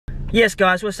Yes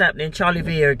guys, what's happening? Charlie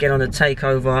V here again on the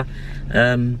takeover.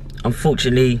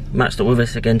 Unfortunately, Matt's not with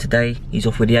us again today. He's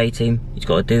off with the A-team. He's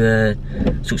got to do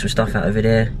sort some stuff out over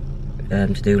there to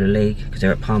do with the league, because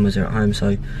they're at Palmer's, they're at home,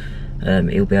 so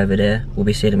he'll be over there. We'll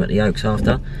be seeing him at the Oaks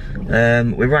after.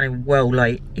 We're running well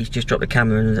late. He's just dropped the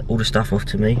camera and all the stuff off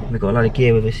to me. We've got a load of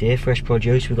gear with us here, fresh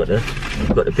produce. We've got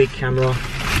the big camera,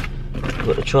 we've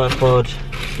got the tripod,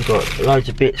 we've got loads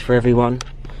of bits for everyone.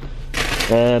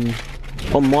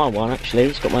 On my one actually,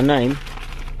 it's got my name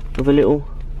with a little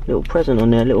present on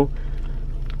there, little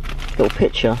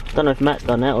picture. I don't know if Matt's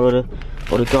done that or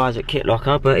the guys at Kit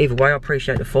Locker, but either way I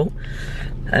appreciate the thought.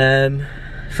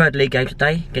 Third league game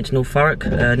today against North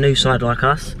Thurrock, new side like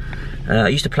us. I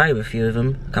used to play with a few of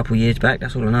them a couple of years back,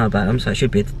 that's all I know about them, so it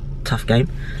should be a tough game.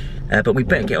 But we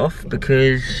better get off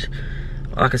because,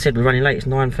 like I said, we're running late. It's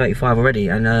 9:35 already,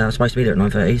 and I'm supposed to be there at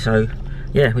 9:30, so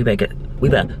yeah, we better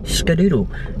skadoodle.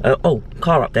 Oh,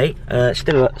 car update.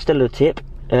 Still a tip.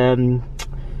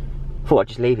 Thought I'd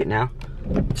just leave it now.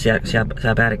 See how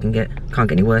bad it can get. Can't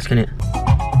get any worse, can it?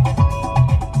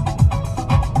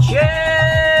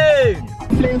 June!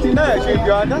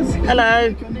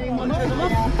 Hello.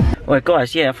 Well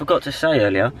guys, yeah, I forgot to say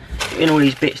earlier, in all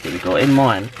these bits that we got, in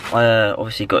mine, I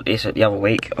obviously got this the other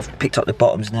week. I've picked up the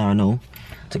bottoms now and all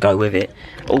to go with it.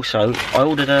 Also, I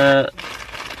ordered a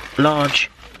large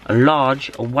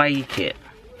away kit,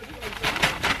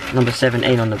 number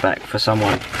 17 on the back, for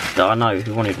someone that I know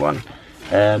who wanted one,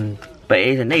 but it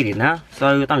isn't needed now,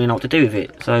 so I don't really know what to do with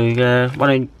it. So why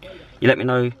don't you let me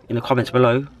know in the comments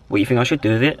below what you think I should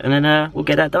do with it, and then we'll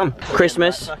get that done.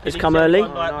 Christmas has come early.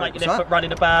 Making them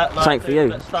running about. Same for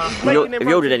you. Have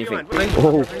you ordered anything?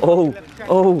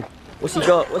 Oh, what's he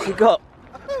got? What's he got?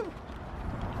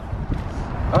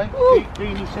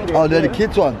 Oh, they're the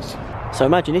kids' ones. So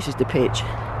imagine this is the pitch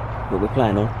that we're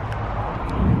playing on,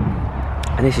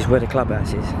 and this is where the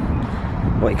clubhouse is.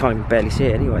 Well, you can't even barely see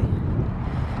it anyway.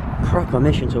 Proper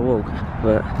mission to walk,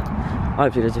 but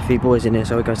hopefully there's a few boys in there,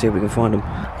 so we'll go see if we can find them.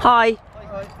 Hi!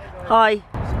 Hi!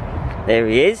 There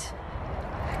he is.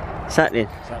 What's happening?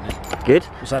 Good?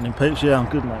 What's happening, Peach? Yeah, I'm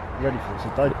good, mate. Ready for this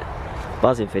today.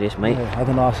 Buzzing for this, mate. Yeah, had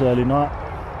a nice early night.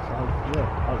 So, yeah,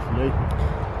 hopefully you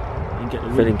can get the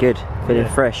win. Feeling good, feeling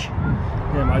fresh.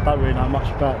 Yeah, mate, I don't really know much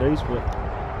about these, but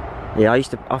yeah, I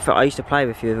used to play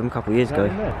with a few of them a couple of years ago.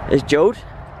 There's Jord,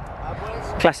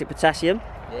 classic potassium.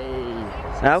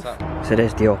 Alf. So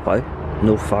there's the Oppo,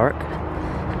 North Thurrock.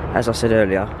 As I said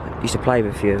earlier, I used to play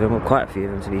with a few of them, or quite a few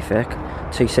of them to be fair,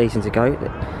 2 seasons ago.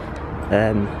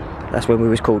 That's when we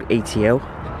was called ETL.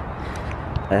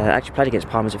 I actually played against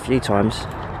Palmer's a few times.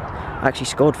 I actually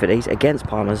scored for these against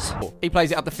Palmer's. He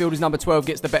plays it up the field as number 12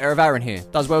 gets the better of Aaron here.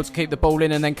 Does well to keep the ball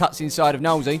in and then cuts inside of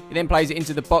Knowlesy. He then plays it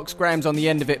into the box, Graham's on the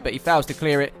end of it, but he fails to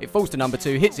clear it. It falls to number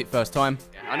 2, hits it first time.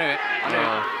 I knew it.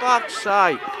 fuck's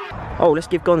sake. Oh, let's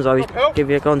give Gonzo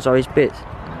his bits.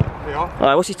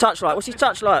 Alright, what's his touch like? What's his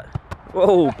touch like?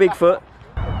 Whoa, Bigfoot.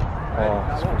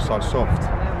 Oh, it's so soft.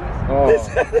 Oh.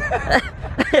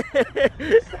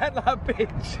 Stand like a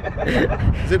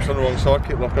bitch. Zips on the wrong side,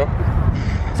 Kit Locker.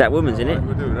 Is that woman's, isn't it?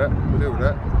 We'll do that.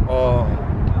 Oh.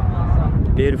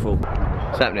 Beautiful.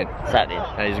 What's happening? What's happening?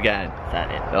 How's it going? What's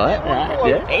happening? Alright?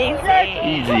 Yeah?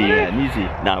 Easy, man, easy.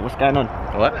 No, what's going on?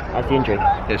 What? How's the injury?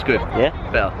 It's good. Yeah?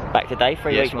 Better. Back today,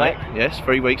 3 weeks mate. back? Yes,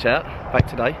 3 weeks out. Back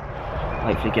today.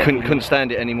 Hopefully get Couldn't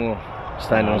stand it anymore.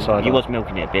 Standing on the side. You was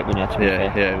milking it a bit when you had to be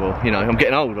fair. Yeah, well, you know, I'm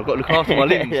getting old. I've got to look after my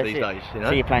limbs these days, you know.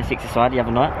 So you're playing 6-a-side the other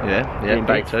night? Yeah,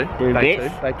 back two.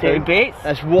 Doing bits?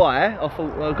 That's why I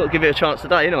thought, well, I've got to give it a chance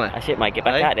today, anyway. That's it, mate. Get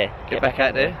back out there. Get back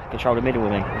out there. Control the middle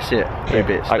with me. That's it. Do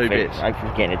bits. Hopefully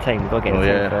getting a team. We've got to get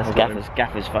a team first.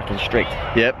 Gaffer's fucking strict.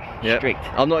 Yep. Strict.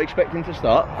 I'm not expecting to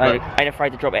start. Ain't afraid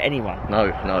to drop at anyone.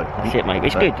 No. That's it, mate.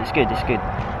 It's good.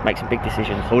 Make some big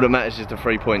decisions. All that matters is the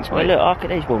 3 points, Well, mate. look,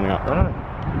 Arcade's warming up.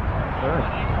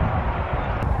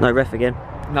 No ref again.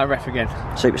 No ref again.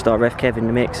 Superstar ref Kev in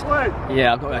the mix.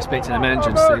 Yeah, I've got to go speak to the manager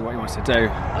and see what he wants to do.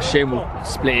 I assume we'll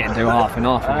split it and do half and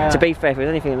half again. To be fair, if it was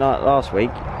anything like last week,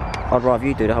 I'd rather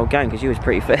you do the whole game because you was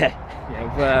pretty fair.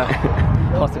 Yeah,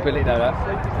 possibility though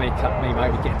that me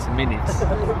maybe getting some minutes.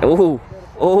 Oh.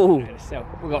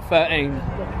 We've got 13.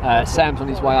 Sam's on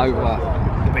his way over.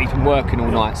 He's been working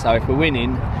all night, so if we're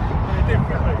winning,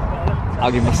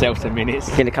 I'll give myself some minutes.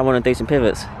 You're gonna come on and do some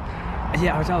pivots?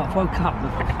 Yeah, I woke up,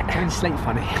 going to sleep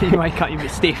funny. You wake up, you're a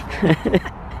bit stiff.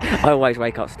 I always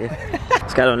wake up stiff.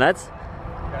 What's going on, lads?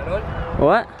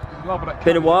 Alright?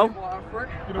 Been a while?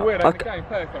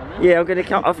 Yeah, I'm gonna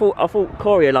come. I thought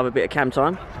Corey would love a bit of cam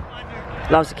time.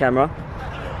 Loves the camera.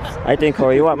 How you doing,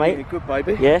 Corey? You alright, mate? Good,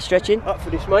 baby. Yeah, stretching? Up for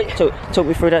this, mate. Talk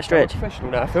me through that stretch.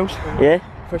 Professional now, Phils. Yeah?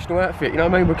 professional outfit, you know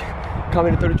what I mean? We're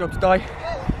coming to do the job today.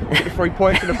 Get the 3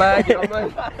 points in the bag, you know what I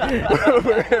mean?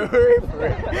 We're in for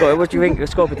it. Go on, what do you think of the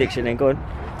score prediction then? Go on.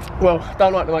 Well,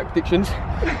 don't like to make predictions.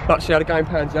 Like to see how the game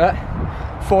pans out.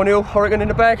 4-0, I reckon, in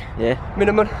the bag. Yeah.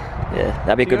 Minimum. Yeah,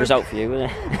 that'd be a good result for you,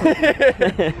 wouldn't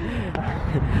it?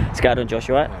 Let's go on, Josh,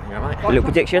 you right? Yeah, mate. A little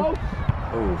prediction?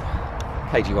 Ooh,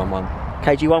 KG 1-1.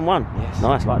 KG 1-1? Yes.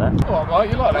 Nice, like that. Alright,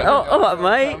 mate, you like that? Oh, alright,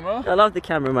 mate. Camera. I love the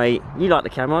camera, mate. You like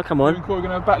the camera, come You on. think we're going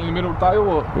to have a battle in the middle of the day or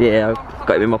what? Yeah, I've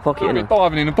got him in my pocket, You're innit?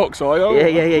 diving in the box, are you? Yeah,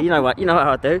 you know what? You know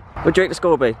how I do. What do you think the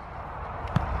score will be?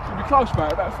 Should be close,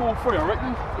 mate. About 4-3, I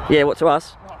reckon. Yeah, what to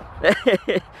us?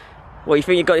 What, you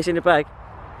think you got this in the bag?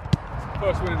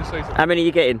 First win of the season. How many are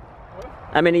you getting?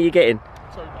 How many are you getting?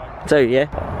 2, mate. 2, yeah?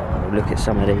 Oh, look at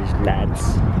some of these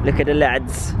lads. Look at the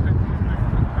lads.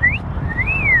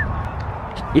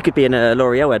 You could be in a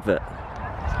L'Oreal advert.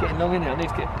 It's getting long, isn't it? I'm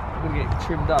going to get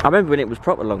trimmed up. I remember when it was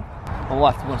proper long. My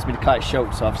wife wants me to cut it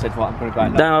short, so I've said, right, I'm going to go it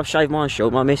long. Now I've shaved mine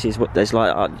short. My missus, there's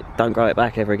like, don't grow it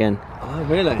back ever again. Oh,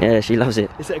 really? Yeah, she loves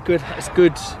it. Is it a good, it's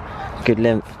good. Good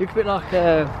length. You're a bit like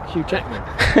Hugh Jackman.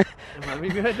 Have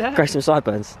you heard that? Grow some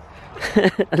sideburns.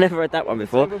 I never heard that one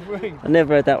before. I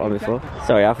never heard that one before.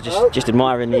 Sorry, I was just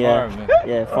admiring the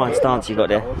yeah, fine stance you got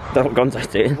there. That's what Gonzo's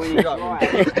doing.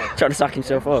 Trying to suck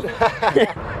himself off.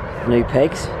 New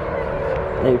pegs.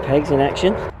 New pegs in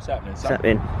action. What's happening? What's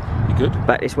happening? You good?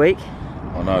 Back this week.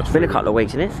 I know. It's been a couple of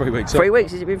weeks, isn't it? 3 weeks. 3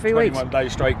 weeks? Has it been 3 weeks? 21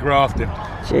 days straight grafting.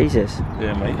 Jesus.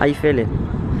 Yeah, mate. How you feeling?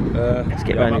 Let's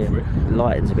get round here.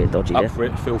 Lighting's a bit dodgy Up there. for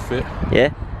it, feel fit.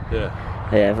 Yeah? Yeah.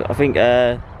 Yeah, I think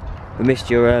we missed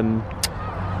your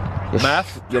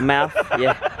Mouth? Your mouth,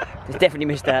 yeah. It's definitely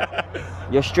missed that.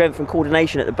 Your strength and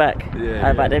coordination at the back. Yeah,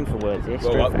 How about them for words? Yeah,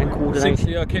 strength and Since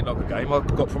coordination. the kicklocker game, I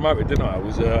got promoted, didn't I? I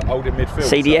was holding midfield.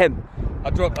 CDM.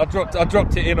 So I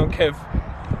dropped it in on Kev.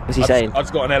 What's he saying? I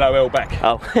just got an LOL back.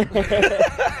 Oh,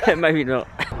 maybe not.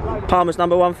 Palmer's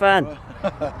 #1 fan.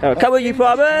 Come on, you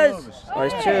Palmers! Oh,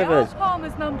 there's 2 of us.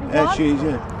 Palmer's #1. Yeah, she is,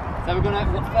 yeah. So we've got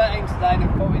 13 today,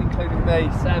 and 14 including me.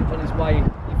 Sam's on his way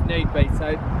if need be.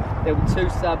 So there will be 2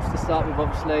 subs to start with,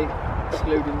 obviously,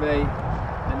 excluding me,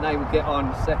 and they will get on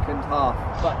the second half.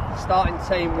 But the starting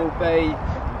team will be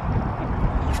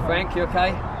Frank. You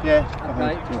okay? Yeah.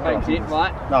 Okay. Thank you.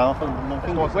 Right. No, I think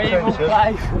We will play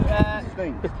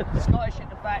Scottish at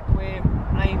the back with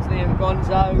Ainsley and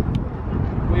Gonzo.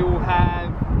 We will have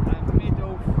a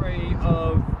middle 3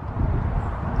 of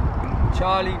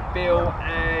Charlie, Bill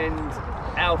and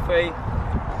Alfie.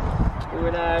 We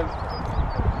will have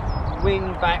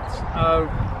wing backs of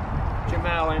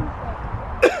Jamal and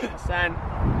Hassan,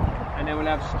 and then we'll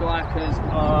have strikers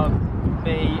of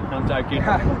me, no, I'm joking,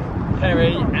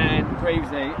 Perry and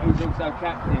Greavesy, who's also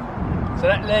captain. So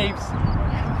that leaves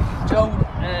Joel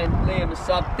and Liam as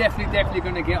sub. Definitely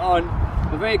going to get on.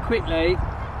 But very quickly,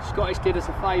 Scottish did us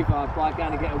a favour by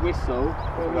going to get a whistle.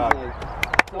 Where was he?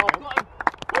 So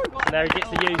Now he gets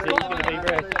to use it, he's going to be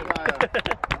real.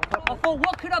 I thought,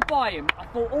 what could I buy him? I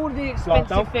thought all of the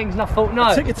expensive things, and I thought,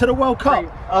 no. Ticket to the World Cup.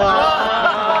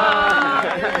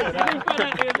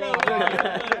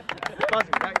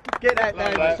 Get that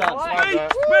down, son.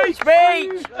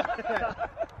 Speech!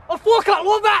 I thought I got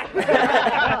one back!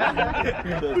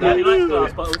 Nice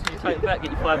glass bottles, you take it back,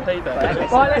 get your 5p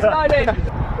back. Right, let's go then.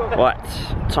 Right,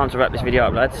 time to wrap this video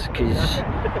up, lads, because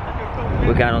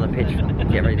we're going on the pitch,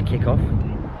 get ready to kick off.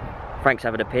 Frank's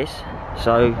having a piss,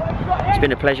 so it's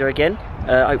been a pleasure again.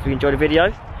 Hopefully you enjoyed the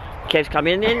video. Kev's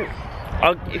coming in.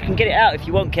 You can get it out if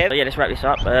you want, Kev. So yeah, let's wrap this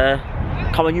up.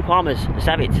 Come on, you Palmers, let's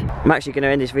have it. I'm actually going to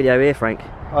end this video here, Frank.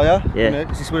 Oh yeah? Yeah.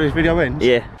 Is this where this video ends?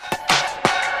 Yeah.